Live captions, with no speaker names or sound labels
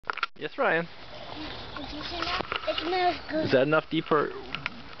Yes, Ryan. Is this enough? It smells good. Is that enough deep for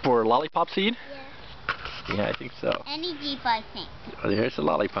lollipop seed? Yeah. Yeah, I think so. Any deep, I think. Oh, there's the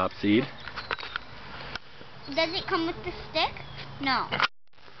lollipop seed. Does it come with the stick? No.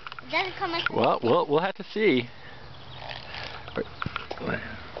 It doesn't come with the Well, stick. we'll have to see.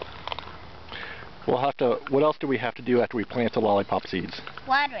 We'll have to. What else do we have to do after we plant the lollipop seeds?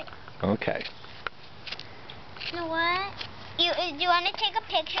 Water it. Okay. You know what? Do you want to take a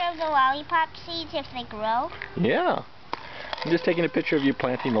picture of the lollipop seeds if they grow? Yeah. I'm just taking a picture of you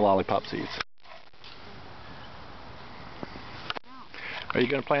planting the lollipop seeds. Are you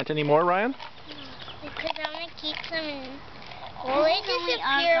going to plant any more, Ryan? Because I'm going to keep some in... Will they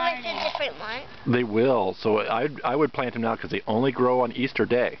disappear with a different one? They will. So I would plant them now because they only grow on Easter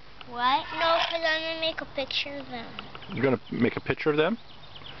Day. What? No, because I'm going to make a picture of them. You're going to make a picture of them?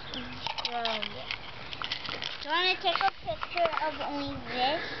 Yeah. Do you want to take a picture of only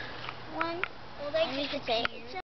this one? Well, they can say